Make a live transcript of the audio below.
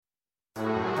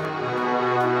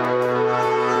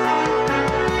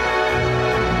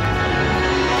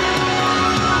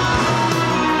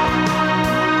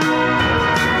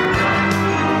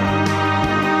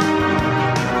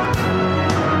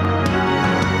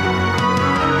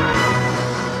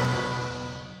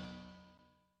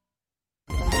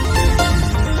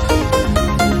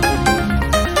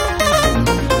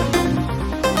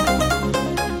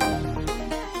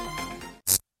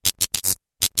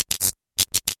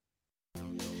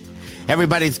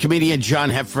Everybody's comedian John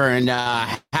Heffern,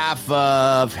 half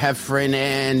of Heffern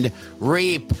and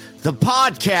Reap, the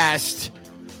podcast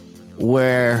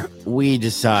where we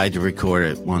decide to record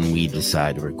it when we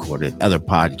decide to record it. Other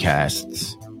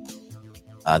podcasts,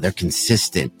 they're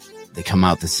consistent. They come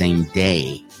out the same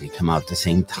day. They come out the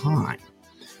same time.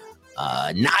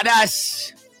 Not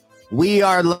us. We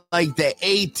are like the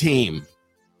A-team.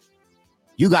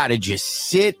 You got to just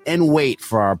sit and wait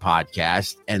for our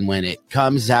podcast. And when it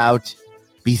comes out,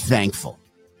 be thankful.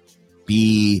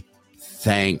 Be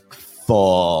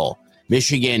thankful.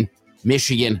 Michigan.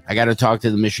 I got to talk to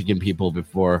the Michigan people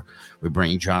before we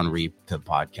bring John Reap to the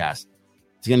podcast.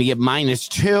 It's going to get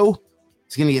 -2.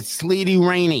 It's going to get sleety,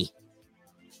 rainy.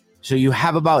 So you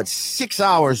have about 6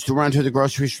 hours to run to the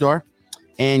grocery store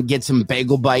and get some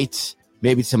bagel bites,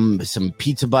 maybe some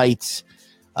pizza bites,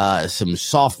 some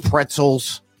soft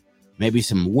pretzels, maybe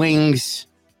some wings,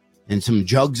 and some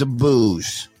jugs of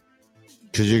booze.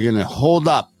 Because you're going to hold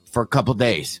up for a couple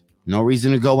days. No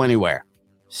reason to go anywhere.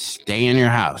 Stay in your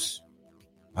house.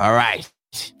 All right.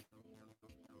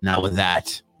 Now with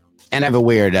that, and I have a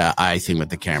weird eye thing with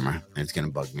the camera. It's going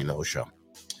to bug me the whole show.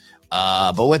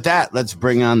 But with that, let's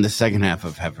bring on the second half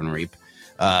of Heffern Reap.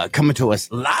 Coming to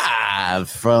us live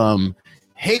from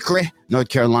Hickory, North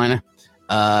Carolina.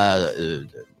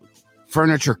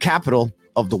 Furniture capital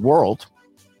of the world.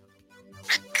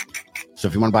 So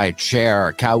if you want to buy a chair or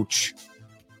a couch,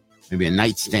 maybe a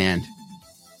nightstand,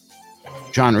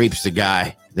 John Reap's the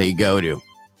guy that you go to.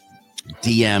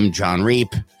 DM John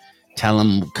Reap. Tell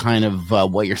him kind of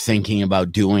what you're thinking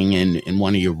about doing in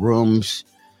one of your rooms.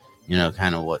 You know,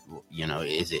 kind of what, you know,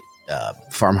 is it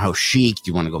farmhouse chic? Do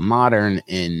you want to go modern?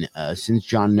 And since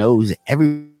John knows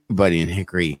everybody in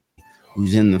Hickory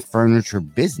who's in the furniture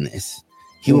business,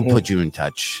 he will put you in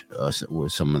touch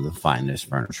with some of the finest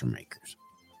furniture makers.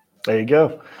 There you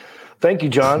go. Thank you,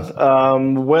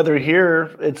 John. Weather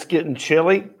here, it's getting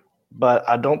chilly, but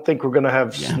I don't think we're going to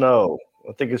have snow.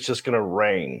 I think it's just going to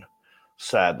rain,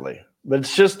 sadly. But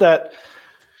it's just that,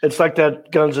 it's like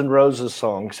that Guns N' Roses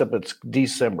song, except it's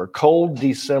December. Cold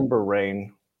December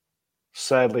rain,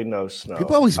 sadly no snow.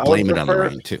 People always blame it on the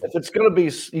rain, too. If it's going to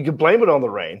be, you can blame it on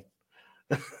the rain.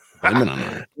 Blame it on the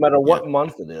rain. No matter what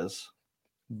month it is.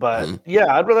 But yeah,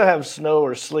 I'd rather have snow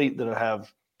or sleet than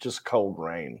have just cold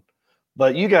rain.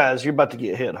 But you guys, you're about to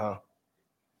get hit, huh?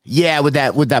 Yeah, with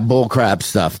that bull crap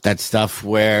stuff. That stuff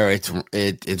where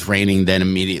it's raining, then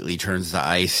immediately turns to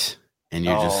ice, and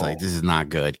you're just like, this is not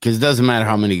good. Because it doesn't matter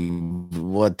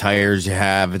what tires you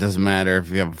have. It doesn't matter if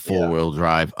you have a 4-wheel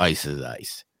drive. Ice is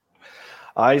ice.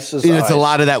 Ice is ice. It's a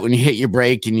lot of that when you hit your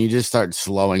brake and you just start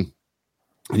slowing.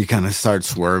 And you kind of start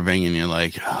swerving, and you're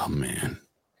like, oh man.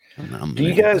 Do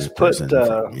you guys put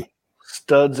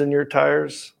studs in your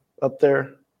tires up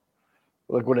there?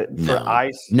 Like for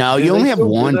ice? No, you only have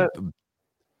one.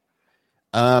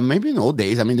 Maybe in the old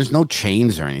days. I mean, there's no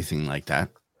chains or anything like that.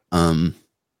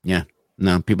 Yeah.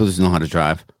 No, people just know how to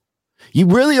drive. You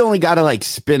really only got to like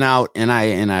spin out, and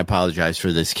I apologize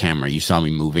for this camera. You saw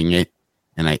me moving it,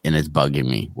 and it's bugging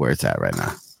me where it's at right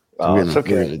now. So it's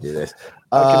okay. We're gonna do this.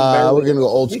 We're gonna go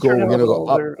old school. We're gonna go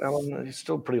up. Alan, he's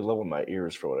still pretty low in my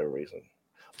ears for whatever reason.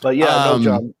 But yeah, no,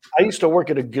 John. I used to work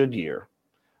at a Goodyear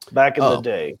back in the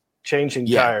day, changing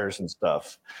tires and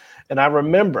stuff. And I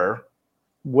remember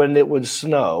when it would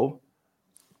snow,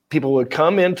 people would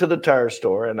come into the tire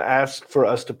store and ask for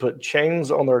us to put chains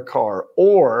on their car,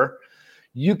 or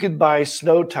you could buy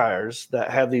snow tires that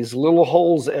have these little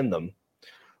holes in them,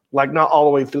 like not all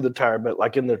the way through the tire, but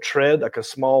like in the tread, like a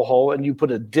small hole, and you put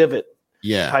a divot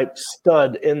type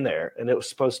stud in there, and it was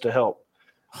supposed to help.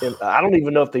 And I don't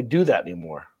even know if they do that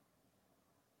anymore.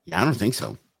 Yeah, I don't think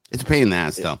so. It's a pain in the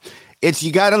ass, though.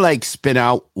 You got to like spin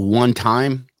out one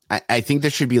time. I think there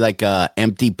should be like a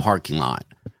empty parking lot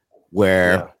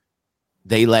where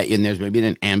they let you in. There's maybe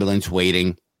an ambulance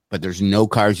waiting, but there's no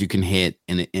cars you can hit.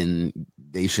 And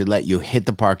they should let you hit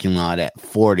the parking lot at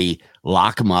 40,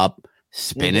 lock them up,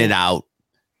 spin it out,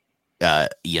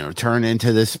 turn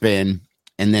into the spin.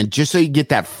 And then just so you get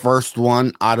that first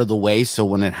one out of the way. So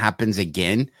when it happens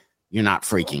again, you're not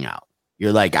freaking out.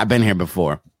 You're like, I've been here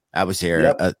before. I was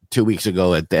here 2 weeks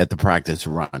ago at the practice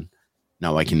run.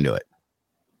 Now I can do it.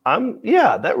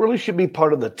 That really should be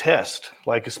part of the test.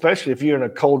 Like, especially if you're in a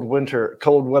cold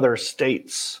weather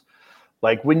states,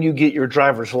 like when you get your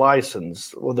driver's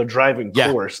license or the driving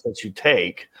course that you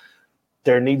take,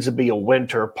 there needs to be a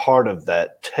winter part of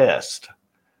that test.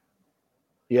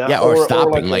 Yeah. Or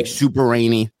stopping, like super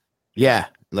rainy. Yeah.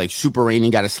 Like super rainy,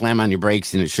 got to slam on your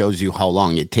brakes, and it shows you how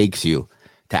long it takes you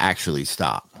to actually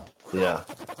stop. Yeah.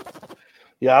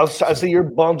 Yeah, I see you're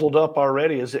bundled up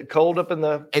already. Is it cold up in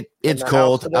the? It's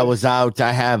cold. I was out.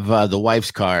 I have the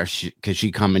wife's car because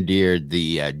she commandeered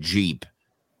the Jeep,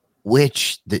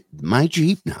 which my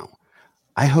Jeep now.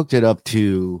 I hooked it up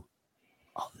to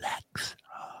Alexa.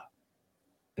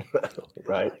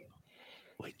 Right.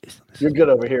 Wait, you're good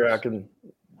over here. I can.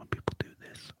 When people do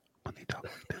this, when they talk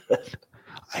like this,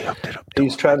 I hooked it up.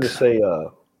 He's trying to say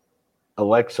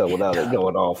Alexa without it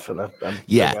going off, and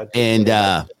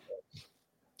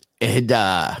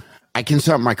I can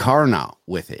start my car now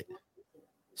with it.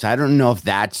 So I don't know if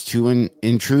that's too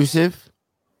intrusive.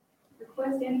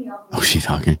 Oh, she's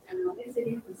talking.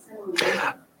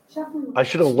 I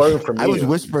should have learned from you. I was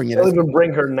whispering it. Don't even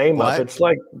bring her name up. It's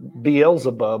like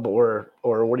Beelzebub or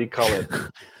what do you call it?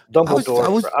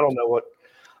 Dumbledore. I don't know what.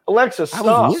 Alexa, stop.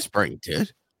 I was whispering,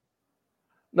 dude.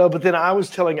 No, but then I was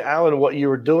telling Alan what you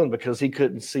were doing because he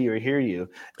couldn't see or hear you.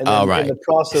 And then in the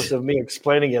process of me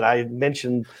explaining it, I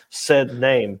mentioned said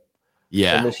name.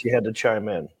 Yeah. And then she had to chime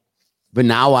in. But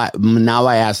now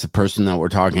I asked the person that we're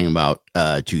talking about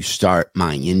to start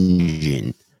my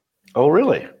engine. Oh,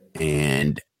 really?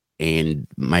 And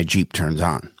my Jeep turns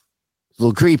on. It's a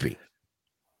little creepy.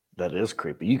 That is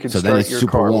creepy. You can start your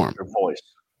car with your voice.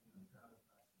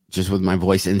 Just with my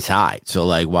voice inside. So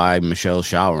like while Michelle's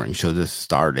showering, she'll just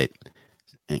start it,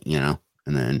 and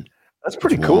then that's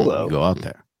pretty cool though. Go out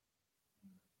there.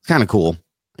 It's kind of cool.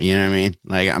 You know what I mean?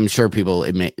 Like I'm sure people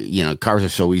cars are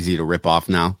so easy to rip off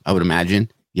now. I would imagine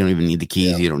you don't even need the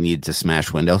keys. Yeah. You don't need to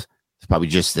smash windows. It's probably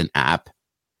just an app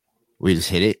where you just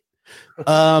hit it.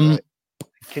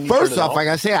 First off, like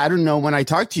I say, I don't know when I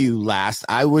talked to you last.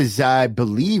 I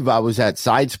believe I was at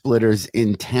Side Splitters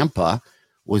in Tampa.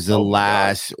 Was the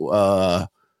last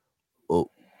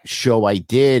show I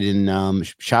did, and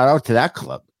shout out to that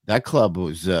club. That club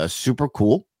was super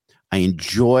cool. I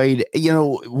enjoyed.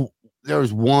 There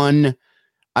was one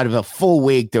out of a full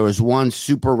week. There was one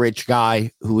super rich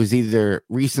guy who was either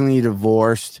recently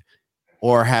divorced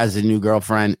or has a new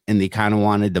girlfriend, and they kind of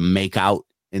wanted to make out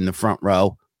in the front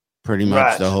row, pretty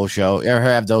much the whole show. You ever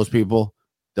have those people,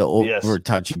 the over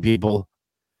touchy people?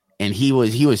 And he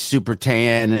was super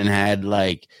tan and had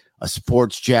like a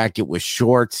sports jacket with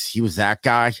shorts. He was that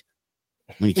guy.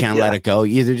 When you can't let it go,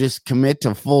 you either just commit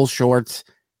to full shorts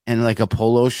and like a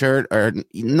polo shirt, or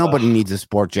nobody needs a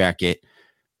sport jacket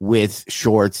with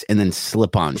shorts and then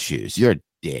slip-on shoes. You're a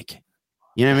dick.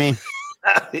 You know what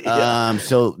I mean?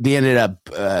 So they ended up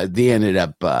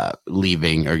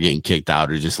leaving or getting kicked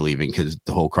out or just leaving because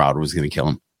the whole crowd was going to kill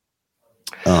him.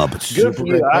 But good for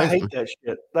you. I hate that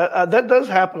shit. That does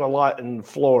happen a lot in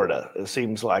Florida. It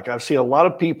seems like I see a lot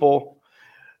of people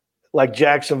like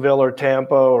Jacksonville or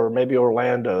Tampa or maybe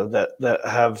Orlando that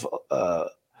have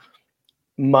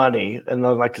money and they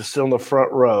like to sit on the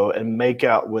front row and make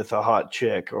out with a hot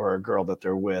chick or a girl that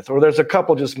they're with. Or there's a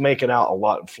couple just making out a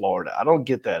lot in Florida. I don't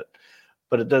get that,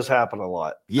 but it does happen a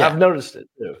lot. Yeah, I've noticed it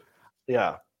too.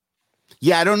 Yeah.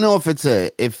 Yeah, I don't know if it's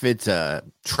a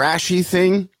trashy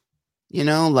thing.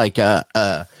 Like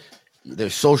their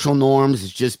social norms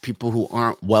is just people who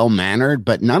aren't well-mannered,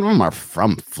 but none of them are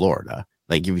from Florida.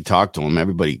 Like if you talk to them,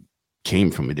 everybody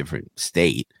came from a different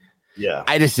state. Yeah.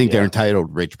 I just think they're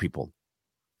entitled rich people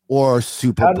or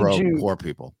super broke poor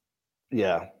people.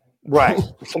 Yeah. Right.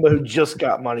 Somebody who just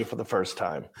got money for the first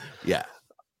time. Yeah.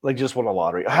 Like just won a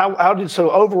lottery.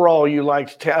 So overall you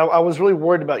liked, I was really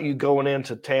worried about you going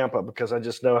into Tampa because I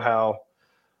just know how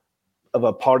of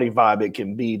a party vibe it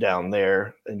can be down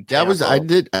there. I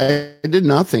did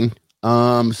nothing.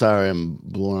 Sorry, I'm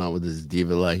blowing out with this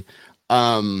diva light.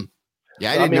 I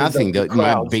did nothing.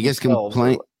 My biggest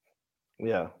complaint.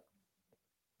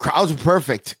 Crowds were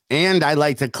perfect. And I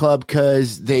liked the club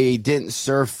because they didn't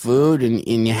serve food and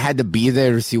you had to be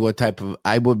there to see what type of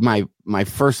my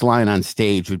first line on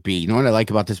stage would be, you know what I like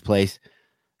about this place?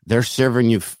 They're serving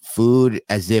you food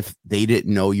as if they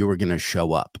didn't know you were gonna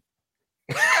show up.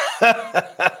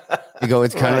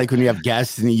 It's kind of like when you have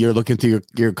guests and you're looking through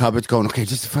your cupboards going, okay,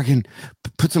 just fucking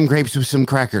put some grapes with some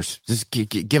crackers. Just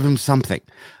give them something.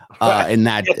 And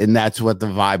that's what the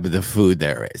vibe of the food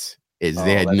there is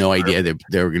they had no idea that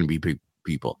there were going to be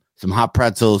people. Some hot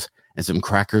pretzels and some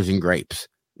crackers and grapes.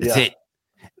 That's it.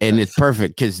 And it's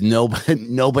perfect because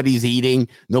nobody's eating.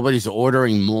 Nobody's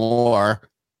ordering more.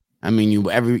 I mean,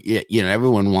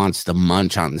 everyone wants to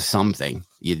munch on something.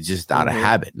 You're just out of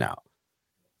habit now.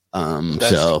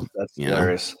 That's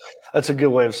hilarious. That's a good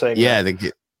way of saying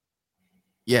that.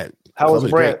 How was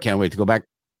Brent? Great. Can't wait to go back.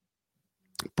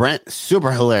 Brent,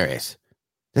 super hilarious.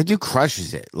 That dude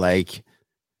crushes it. Like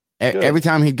every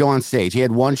time he'd go on stage, he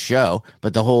had one show,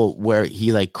 but the whole where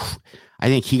he I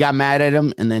think he got mad at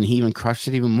him, and then he even crushed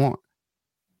it even more.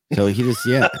 So he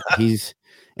just,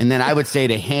 and then I would say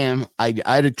to him,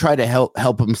 I'd try to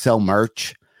help him sell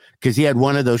merch, because he had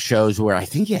one of those shows where I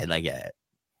think he had like a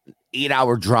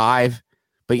 8-hour drive.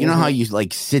 But you know how you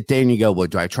like sit there and you go, well,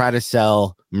 do I try to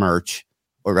sell merch,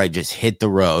 or do I just hit the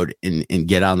road and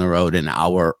get on the road an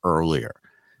hour earlier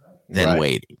than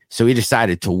waiting? So he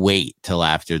decided to wait till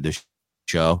after the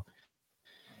show.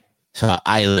 So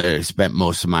I literally spent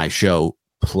most of my show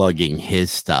plugging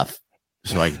his stuff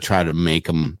so I could try to make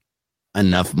him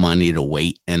enough money to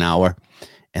wait an hour.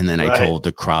 And then I told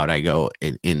the crowd, I go,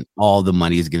 and all the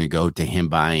money is going to go to him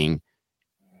buying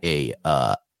a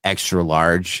extra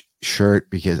large shirt,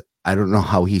 because I don't know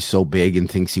how he's so big and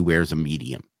thinks he wears a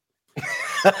medium.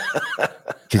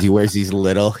 Because he wears these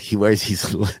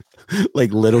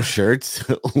like little shirts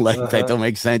like that don't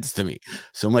make sense to me.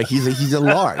 So I'm like, he's a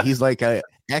large. He's like a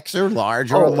extra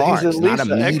large or a large, not a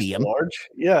medium. Large.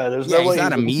 Yeah, there's no way he's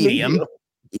not a medium.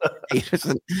 He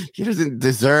doesn't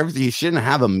deserve. He shouldn't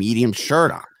have a medium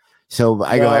shirt on. So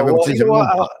I go.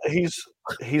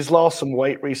 He's lost some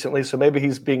weight recently, so maybe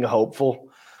he's being hopeful.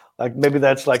 Like maybe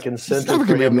that's like incentive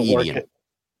for him to work it.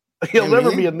 He'll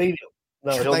never be a medium.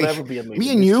 No, he'll never be a medium.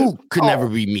 Me and you could never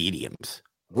be mediums.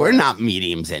 We're not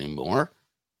mediums anymore.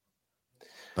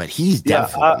 But he's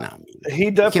definitely not medium. He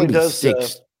definitely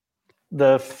does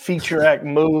the feature act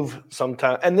move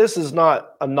sometimes. And this is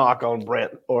not a knock on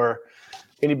Brent or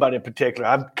anybody in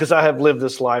particular, because I have lived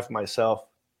this life myself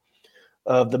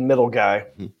of the middle guy,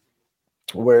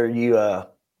 where you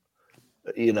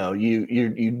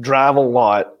drive a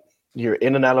lot, you're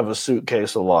in and out of a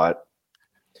suitcase a lot,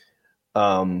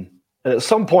 and at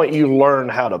some point you learn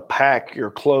how to pack your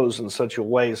clothes in such a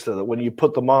way so that when you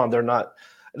put them on,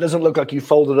 it doesn't look like you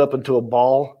folded up into a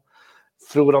ball,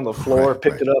 threw it on the floor,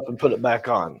 picked it up, and put it back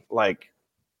on.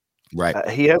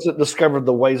 He hasn't discovered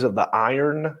the ways of the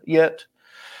iron yet,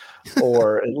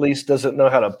 or at least doesn't know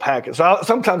how to pack it. So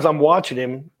sometimes I'm watching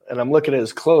him and I'm looking at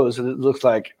his clothes, and it looks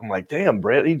like, I'm like, damn,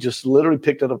 Brent, he just literally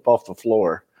picked it up off the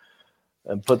floor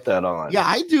and put that on. Yeah,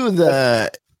 I do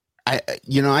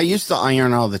I used to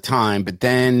iron all the time, but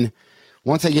then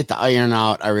once I get the iron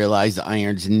out, I realize the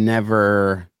iron's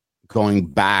never going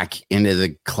back into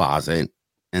the closet,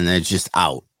 and then it's just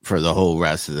out for the whole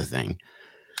rest of the thing.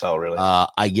 Oh, really?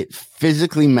 I get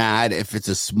physically mad if it's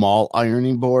a small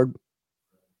ironing board.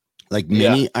 Like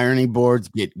mini ironing boards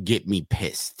get me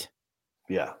pissed.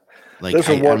 Yeah. Like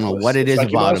I don't know what it is about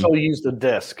them. You might as well use the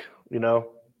desk,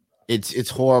 It's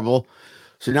horrible.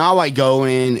 So now I go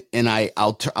in and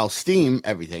I'll steam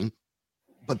everything,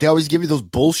 but they always give you those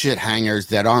bullshit hangers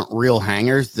that aren't real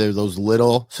hangers. They're those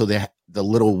little, the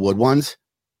little wood ones.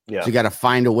 Yeah. So you got to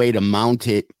find a way to mount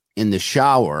it in the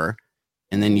shower,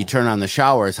 and then you turn on the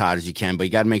shower as hot as you can, but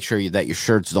you got to make sure that your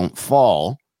shirts don't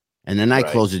fall. And then I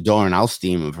close the door and I'll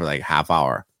steam them for like half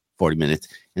hour, 40 minutes.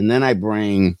 And then I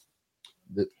bring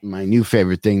my new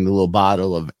favorite thing, the little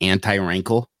bottle of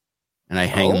anti-wrinkle, and I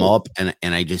hang them up and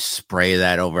I just spray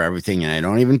that over everything, and I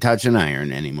don't even touch an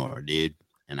iron anymore, dude.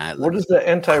 And what is the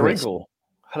anti-wrinkle?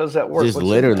 How does that work? Just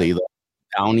literally the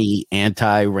Downy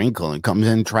anti-wrinkle. It comes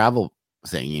in travel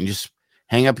thing. You just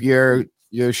hang up your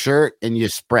shirt and you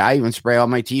spray. I even spray all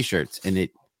my t-shirts, and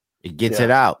it gets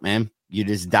it out, man. You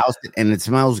just douse it and it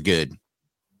smells good.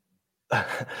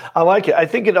 I like it. I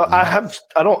think I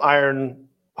don't iron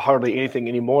hardly anything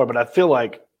anymore, but I feel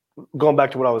like, going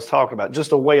back to what I was talking about,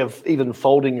 just a way of even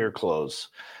folding your clothes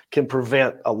can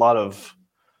prevent a lot of,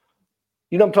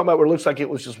 I'm talking about, where it looks like it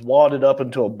was just wadded up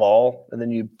into a ball and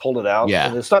then you pulled it out. Yeah.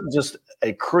 And it's not just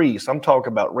a crease. I'm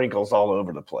talking about wrinkles all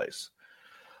over the place.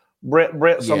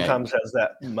 Brent sometimes has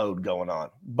that mode going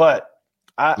on, but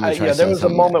there was a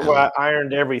moment where I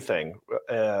ironed everything,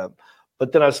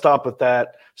 but then I stopped with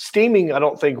that. Steaming, I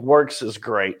don't think works as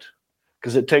great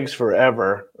because it takes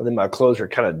forever, and then my clothes are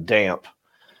kind of damp.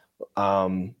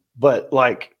 But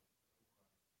like,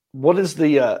 what is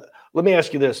the? Let me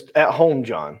ask you this: at home,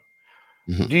 John,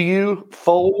 do you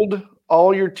fold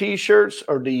all your t-shirts,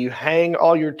 or do you hang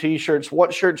all your t-shirts?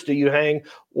 What shirts do you hang?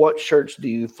 What shirts do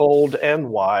you fold, and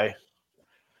why?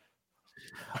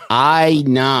 I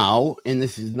now, and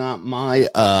this is not my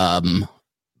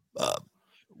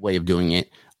way of doing it,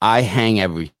 I hang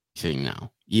everything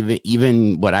now.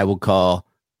 Even what I would call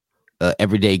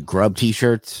everyday grub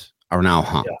t-shirts are now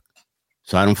hung. Yeah.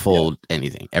 So I don't fold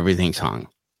anything. Everything's hung.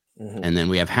 And then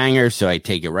we have hangers, so I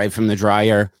take it right from the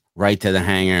dryer, right to the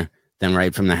hanger, then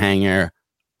right from the hanger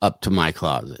up to my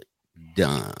closet.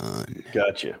 Done.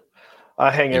 Gotcha. I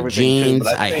hang and everything jeans, too,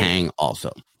 but I hang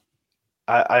also.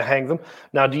 I hang them.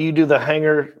 Now, do you do the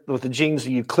hanger with the jeans?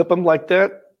 Do you clip them like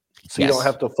that so you don't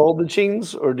have to fold the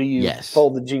jeans, or do you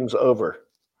fold the jeans over?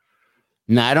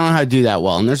 No, I don't know how to do that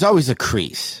well. And there's always a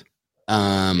crease.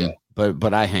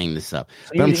 But I hang this up.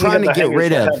 So but I'm trying to get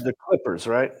rid of the clippers,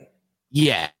 right?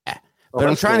 Yeah. But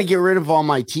I'm trying to get rid of all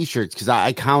my t-shirts because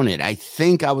I counted. I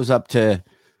think I was up to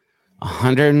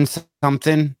 100 and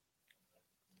something.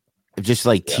 Just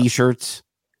like t-shirts.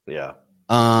 Yeah.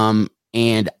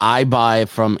 And I buy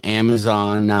from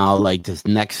Amazon now, like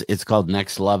it's called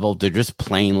Next Level. They're just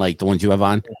plain like the ones you have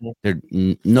on. Mm-hmm. They're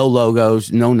no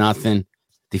logos, no nothing.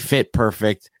 They fit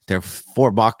perfect. They're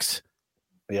 $4.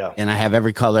 Yeah. And I have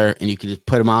every color, and you can just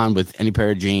put them on with any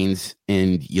pair of jeans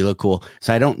and you look cool.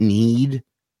 So I don't need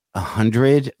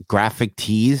 100 graphic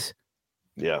tees.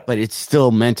 Yeah. But it's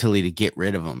still mentally to get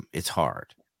rid of them. It's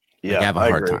hard. Yeah. Like, I have a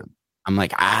hard time. I'm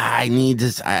like, I need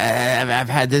this. I've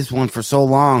had this one for so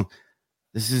long.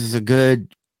 This is a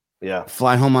good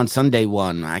fly home on Sunday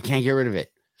one. I can't get rid of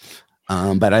it.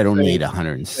 But I don't need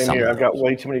 100 and something. I've got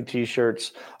way too many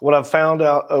t-shirts. What I've found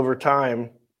out over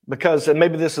time, because, and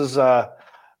maybe this is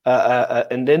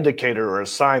an indicator or a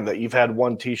sign that you've had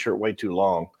one t-shirt way too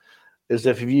long, is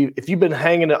if you've been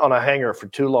hanging it on a hanger for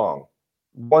too long,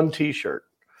 one t-shirt,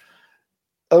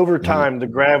 over time the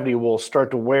gravity will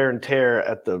start to wear and tear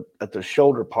at the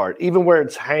shoulder part, even where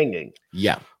it's hanging.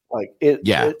 Yeah. Like it.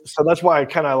 So that's why I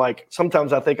kind of like,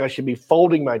 sometimes I think I should be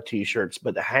folding my t-shirts,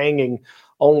 but hanging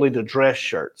only the dress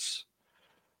shirts,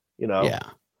 Yeah.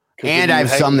 And I have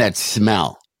some that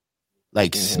smell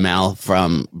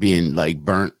from being like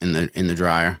burnt in the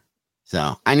dryer.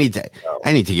 So I need to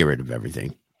get rid of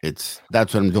everything. That's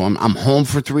what I'm doing. I'm home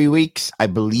for 3 weeks. I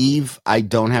believe I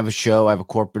don't have a show. I have a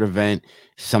corporate event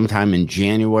sometime in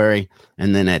January.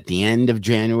 And then at the end of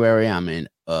January, I'm in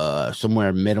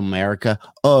somewhere mid-America.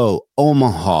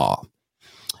 Omaha.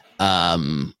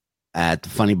 At the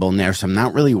Funny Bone there. So I'm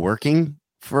not really working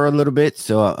for a little bit.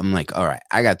 So I'm like, all right,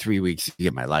 I got 3 weeks to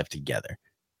get my life together.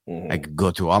 I could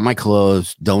go through all my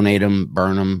clothes, donate them,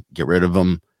 burn them, get rid of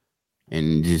them,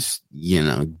 and just,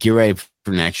 get ready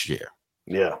for next year.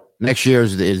 Yeah. Next year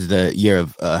is the year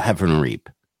of Heifer and Reap.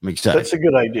 I'm excited. That's a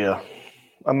good idea.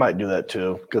 I might do that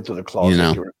too. Go through the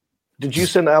closet. Did you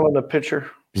send Alan a picture?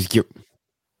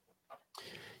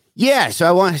 Yeah.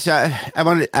 So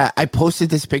I posted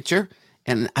this picture,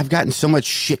 and I've gotten so much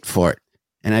shit for it,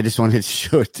 and I just wanted to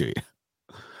show it to you.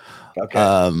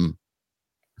 Okay.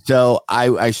 So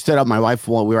I stood up. My wife,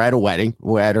 we were at a wedding.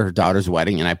 We were at her daughter's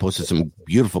wedding, and I posted some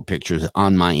beautiful pictures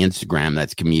on my Instagram.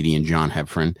 That's comedian John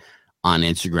Heffron on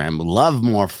Instagram. Love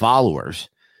more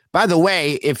followers. By the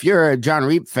way, if you're a John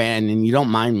Reap fan and you don't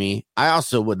mind me, I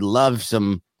also would love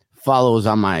some follows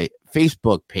on my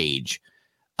Facebook page,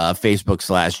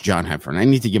 Facebook.com/John Heffron. I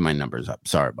need to get my numbers up.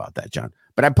 Sorry about that, John.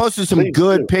 But I posted some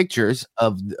good pictures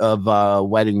of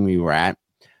wedding we were at.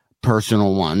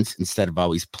 Personal ones instead of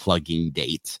always plugging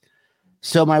dates.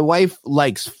 So my wife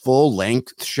likes full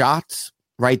length shots,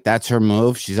 right? That's her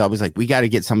move. She's always like, we got to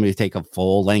get somebody to take a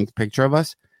full length picture of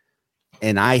us.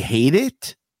 And I hate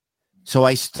it. So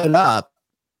I stood up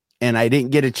and I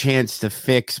didn't get a chance to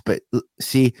fix, but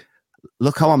see,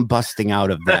 look how I'm busting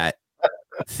out of that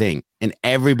thing. And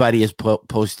everybody is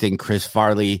posting Chris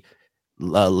Farley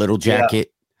little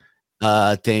jacket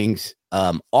things.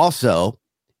 Also,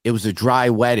 it was a dry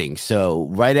wedding. So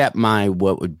right at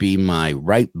what would be my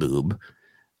right boob,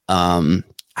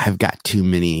 I've got too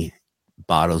many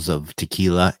bottles of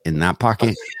tequila in that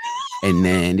pocket. And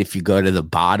then if you go to the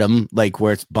bottom, like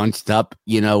where it's bunched up,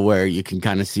 where you can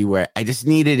kind of see where I just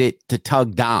needed it to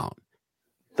tug down.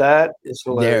 That is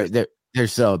hilarious.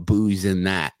 There's booze in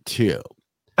that too.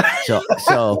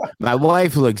 So my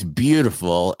wife looks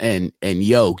beautiful and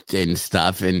yoked and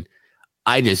stuff. And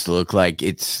I just look like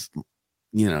it's,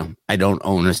 I don't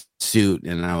own a suit,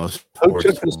 and I was forced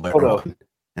to this photo,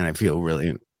 and I feel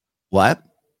really what?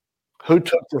 Who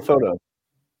took the photo?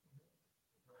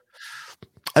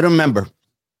 I don't remember.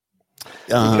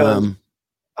 Because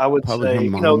I would say,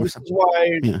 this is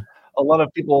why a lot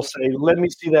of people say, "Let me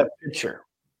see that picture,"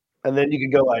 and then you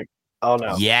can go like, "Oh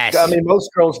no!" Yes, I mean most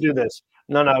girls do this.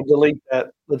 No, delete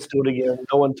that. Let's do it again.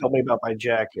 No one told me about my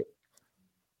jacket.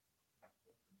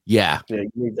 Yeah. You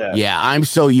need that. Yeah, I'm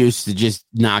so used to just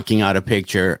knocking out a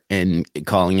picture and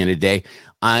calling it a day.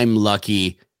 I'm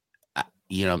lucky,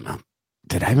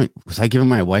 was I giving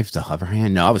my wife the hover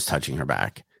hand? No, I was touching her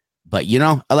back. But,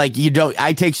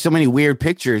 I take so many weird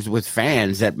pictures with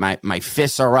fans that my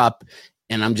fists are up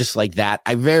and I'm just like that.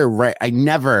 I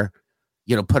never,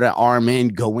 put an arm in,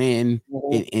 go in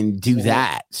and do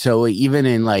that. So even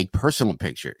in like personal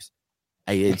pictures,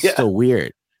 it's still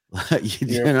weird.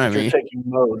 You know what I mean? Taking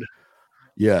mode.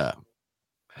 Yeah.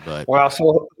 But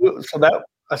so that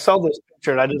I saw this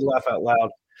picture and I did laugh out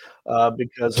loud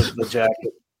because of the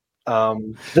jacket.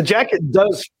 The jacket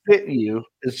does fit you.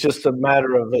 It's just a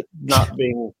matter of it not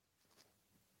being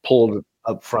pulled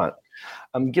up front.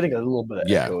 I'm getting a little bit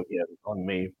of echo again on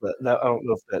me, but I don't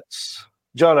know if that's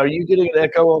John. Are you getting an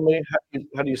echo on me?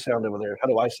 How do you sound over there? How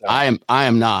do I sound? I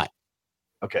am not.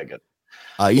 Okay, good.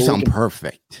 You sound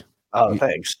perfect. Oh,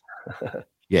 thanks.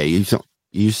 Yeah, you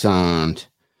sound.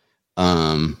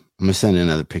 I'm gonna send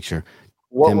another picture.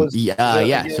 What was? So we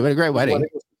had a great wedding.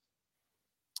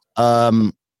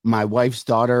 My wife's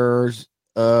daughter's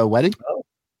wedding. Oh,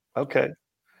 okay.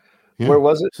 Yeah. Where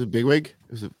was it? It's a bigwig.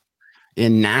 It was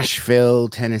in Nashville,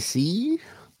 Tennessee.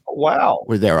 Wow.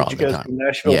 We're there all the time. Did you guys do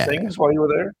Nashville things while you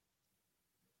were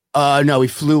there? No, we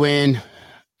flew in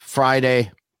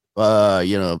Friday.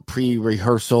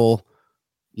 Pre-rehearsal,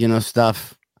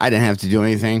 stuff. I didn't have to do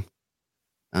anything.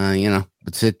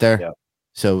 But sit there. Yeah.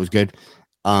 So it was good.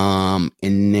 And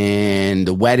then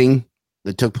the wedding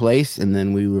that took place, and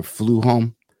then we flew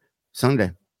home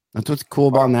Sunday. That's what's cool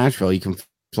about Nashville. You can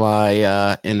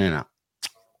fly in and out.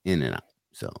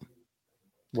 So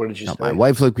where did you stay? My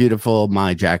wife looked beautiful.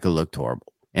 My jacket looked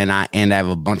horrible. And I have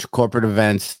a bunch of corporate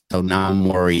events. So now I'm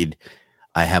worried.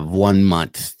 I have 1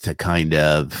 month to kind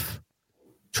of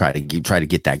try to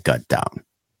get that gut down.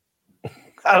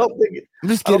 I don't think I'm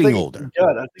just getting older.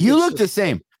 You look the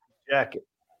same. Jacket.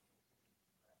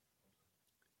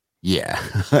 Yeah.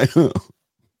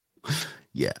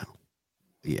 Yeah.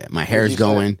 My hair's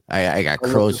going. I got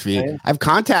crow's feet. I have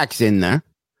contacts in there,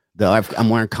 though. I'm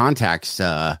wearing contacts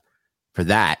for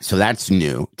that, so that's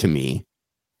new to me.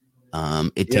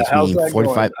 It takes me 45.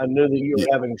 Going? I knew that you were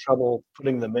having trouble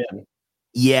putting them in.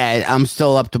 Yeah, I'm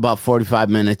still up to about 45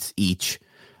 minutes each,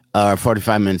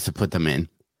 45 minutes to put them in.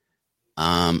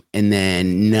 And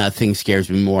then nothing scares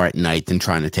me more at night than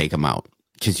trying to take them out,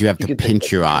 because you have to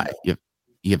pinch your eye. You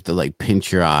have to like pinch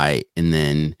your eye and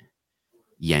then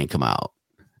yank them out.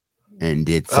 And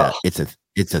it's a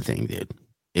thing, dude.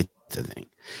 It's a thing.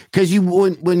 Because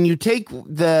when you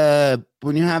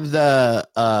have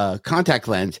the contact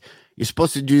lens, you're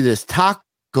supposed to do this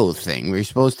taco thing where you're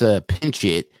supposed to pinch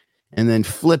it and then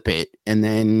flip it, and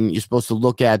then you're supposed to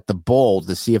look at the bowl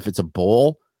to see if it's a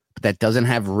bowl that doesn't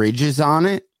have ridges on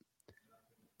it.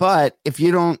 But if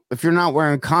you're not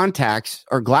wearing contacts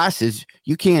or glasses,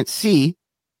 you can't see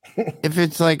if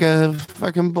it's like a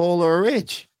fucking bowl or a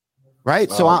ridge,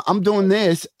 right? So I'm doing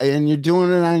this, and you're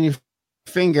doing it on your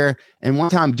finger. And one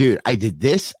time, dude, I did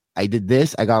this. I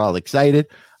got all excited.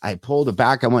 I pulled it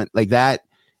back. I went like that,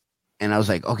 and I was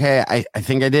like, okay, I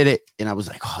think I did it. And I was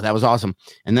like, oh, that was awesome.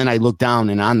 And then I looked down,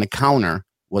 and on the counter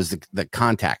was the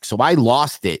contact. So I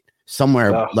lost it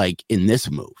somewhere like in this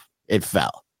move. It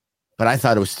fell, but I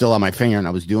thought it was still on my finger, and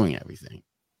I was doing everything.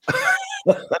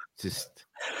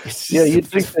 You'd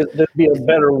think that there'd be a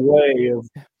better way of.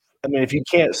 I mean, if you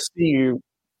can't see your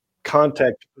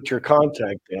contact, put your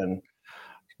contact in.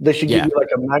 They should give you like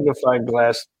a magnifying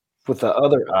glass with the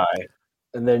other eye,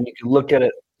 and then you can look at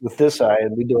it with this eye,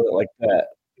 and we do it like that.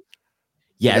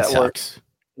 Yeah, it sucks.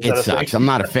 It sucks. I'm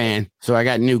not a fan. So I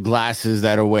got new glasses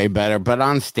that are way better. But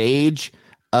on stage,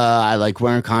 I like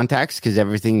wearing contacts because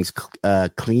everything's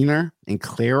cleaner and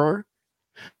clearer.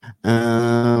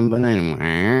 But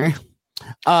anyway,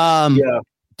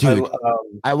 dude,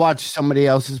 I watched somebody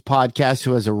else's podcast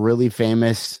who has a really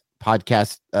famous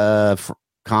podcast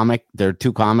comic. There are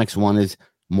two comics. One is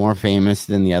more famous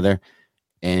than the other,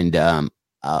 and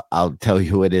I'll tell you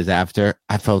who it is after.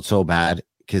 I felt so bad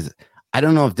because I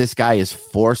don't know if this guy is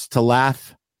forced to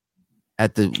laugh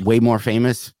at the way more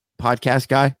famous podcast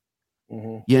guy.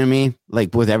 Mm-hmm. You know what I mean?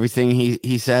 Like with everything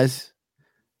he says.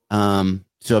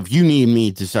 So if you need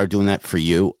me to start doing that for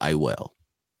you, I will.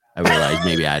 I realize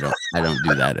maybe I don't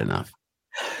do that enough.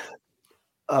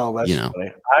 Oh, that's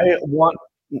funny.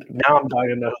 Now I'm dying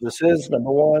to know who this is.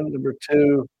 Number one, number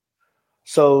two.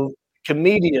 So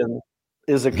comedian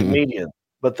is a comedian,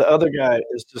 but the other guy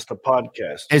is just a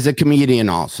podcast. Is a comedian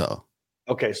also.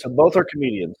 Okay, so both are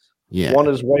comedians. Yeah. One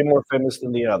is way more famous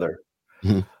than the other.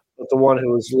 Mm-hmm. But the one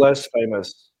who is less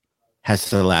famous has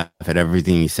to laugh at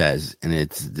everything he says, and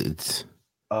it's.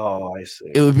 Oh, I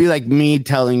see. It would be like me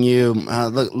telling you,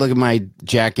 look at my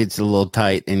jacket's a little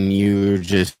tight, and you're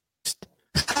just.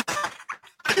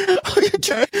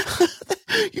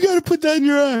 You got to put that in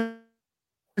your eye,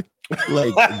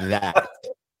 like that.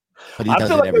 But he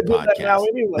does it every podcast.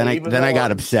 Anyway, then I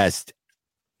got obsessed.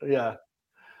 Yeah.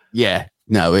 Yeah.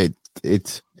 No, it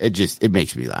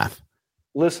makes me laugh.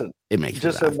 Listen, it makes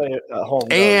just me laugh. Everybody at home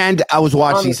knows. And I was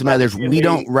watching some others. We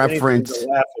don't reference to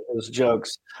laugh at his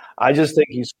jokes. I just think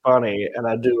he's funny, and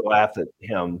I do laugh at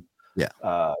him.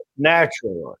 Yeah,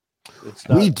 naturally.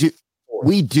 We do.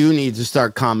 we do need to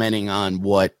start commenting on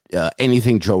what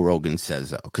anything Joe Rogan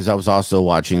says, though, because I was also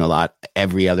watching a lot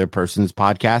every other person's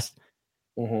podcast,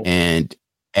 and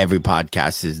every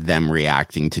podcast is them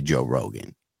reacting to Joe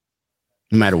Rogan,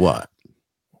 no matter what.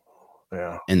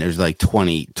 Yeah, and there's like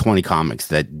 20 comics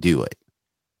that do it.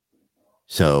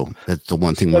 So that's the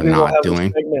one thing we're not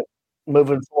doing.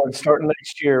 Moving forward, starting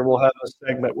next year, we'll have a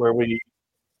segment where we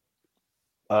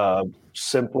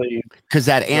simply because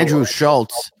that Andrew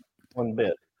Schultz one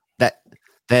bit that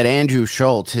Andrew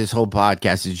Schultz, his whole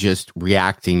podcast is just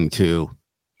reacting to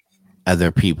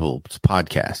other people's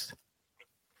podcasts.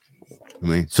 I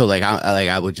mean, so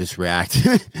I would just react.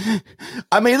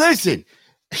 I mean, listen,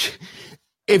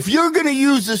 if you're gonna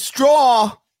use a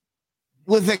straw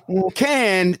with a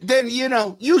can, then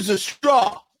use a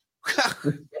straw.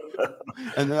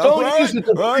 And don't use it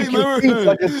to break your teeth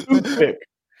like a toothpick.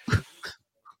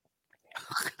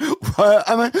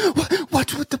 I mean,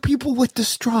 what's with the people with the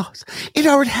straws? It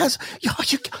already has. All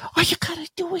you gotta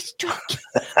do is drink.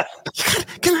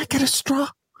 Can I get a straw?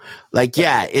 Like,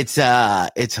 yeah, it's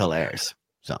hilarious.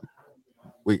 So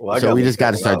we just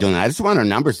got to start doing that. I just want our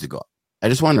numbers to go up.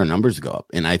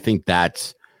 And I think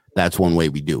that's one way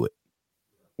we do it.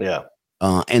 Yeah.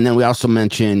 And then we also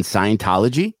mentioned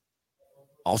Scientology.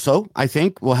 Also, I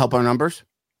think will help our numbers.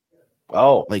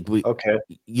 Oh, okay.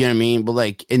 You know what I mean?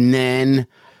 But and then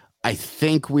I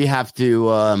think we have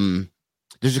to.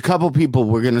 There's a couple people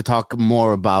we're going to talk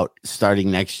more about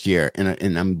starting next year,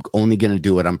 and I'm only going to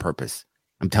do it on purpose.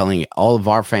 I'm telling all of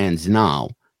our fans now.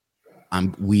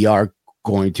 We are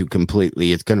going to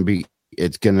completely. We're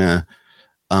gonna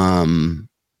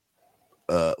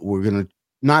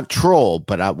not troll,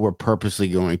 but we're purposely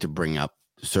going to bring up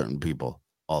certain people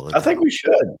all the time. I think we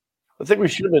should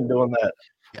have been doing that.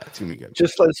 Yeah, it's gonna be good.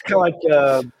 Just it's kind of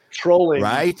like trolling,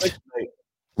 right?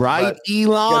 Right,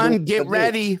 Elon, get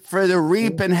ready for the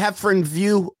Reap and Heffron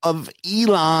view of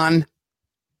Elon.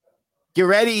 Get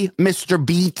ready, Mr.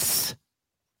 Beats.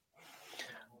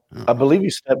 I believe he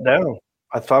stepped down.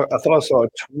 I thought I saw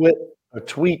a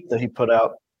tweet that he put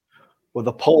out with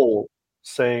a poll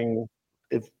saying,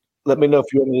 let me know if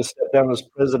you want me to step down as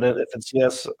president. If it's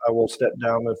yes, I will step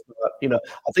down. If not,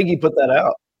 I think he put that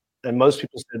out, and most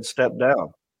people said step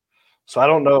down. So I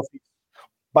don't know if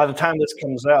by the time this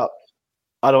comes out,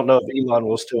 I don't know if Elon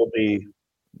will still be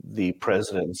the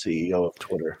president and CEO of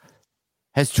Twitter.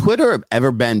 Has Twitter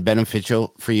ever been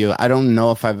beneficial for you? I don't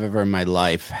know if I've ever in my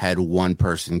life had one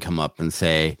person come up and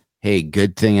say, hey,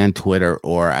 good thing on Twitter,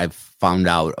 or I've found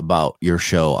out about your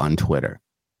show on Twitter.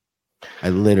 I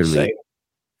literally,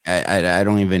 I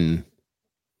don't even,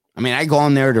 I mean, I go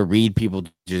on there to read people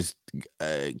just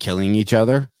killing each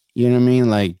other. You know what I mean?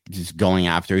 Like just going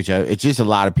after each other. It's just a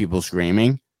lot of people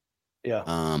screaming. Yeah.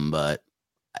 But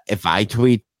if I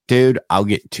tweet, dude, I'll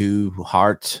get 2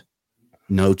 hearts,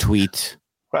 no tweets.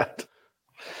 Right.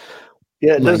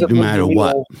 Yeah, it doesn't matter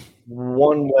what.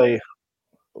 One way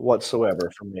whatsoever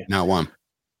for me. Not one.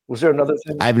 Was there another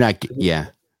thing? I've not. Yeah.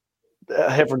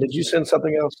 Heifer, did you send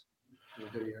something else?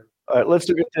 All right, let's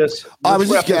look at this. I was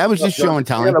just showing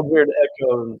Tom. I got a weird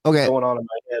echo going on in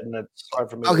my head, and it's hard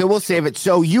for me. Okay, we'll save it.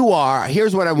 So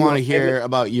here's what I want to hear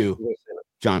about you,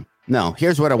 John. No,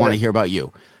 here's what I want to hear about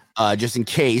you. Just in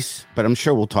case, but I'm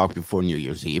sure we'll talk before New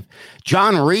Year's Eve.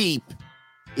 John Reap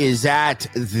is at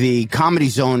the Comedy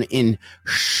Zone in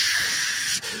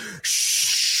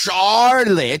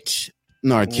Charlotte,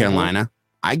 North Carolina.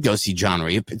 I go see John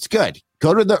Reap. It's good.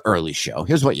 Go to the early show.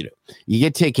 Here's what you do. You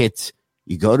get tickets.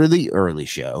 You go to the early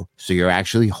show. So you're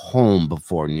actually home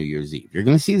before New Year's Eve. You're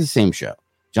going to see the same show.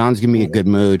 John's going to be in a good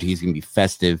mood. He's going to be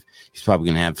festive. He's probably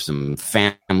going to have some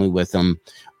family with him.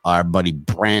 Our buddy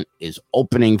Brent is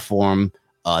opening for him.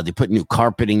 They put new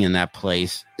carpeting in that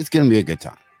place. It's going to be a good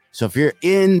time. So if you're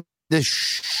in the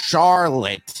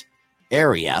Charlotte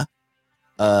area,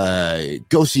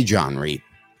 go see John Reap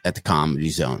at the Comedy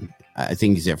Zone. I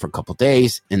think he's there for a couple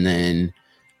days. And then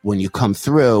when you come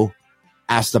through,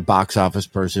 ask the box office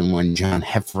person when John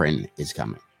Heffron is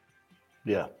coming.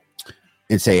 Yeah.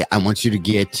 And say, I want you to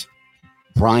get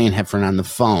Brian Heffron on the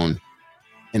phone,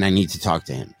 and I need to talk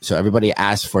to him. So everybody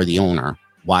asks for the owner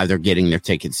why they're getting their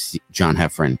tickets, John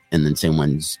Heffron, and then say,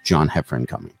 when's John Heffron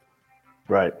coming?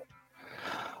 Right.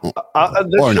 Or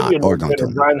not. Or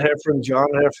don't. Brian Heffron, John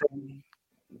Heffron.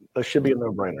 That should be a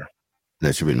no-brainer.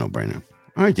 That should be a no-brainer.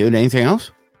 All right, dude. Anything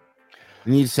else?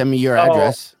 You need to send me your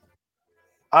address.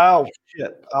 Oh,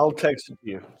 shit. I'll text it to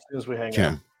you as soon as we hang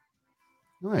out.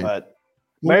 All right. But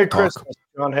Merry Christmas,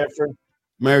 John Heffron.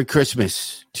 Merry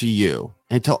Christmas to you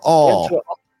and to all.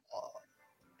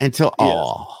 And to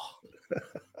all.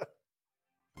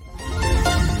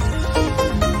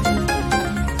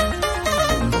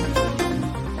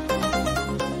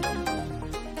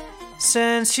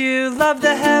 Since you love the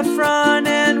Heffron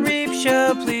and Reap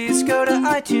show, please go to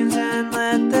iTunes and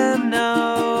let them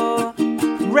know.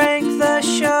 Rank the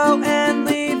show and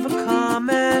leave a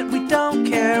comment. We don't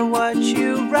care what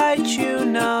you write, you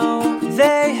know.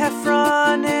 They,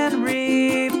 Heffron and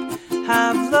Reap,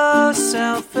 have low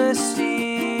self-esteem.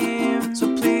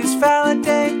 So please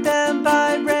validate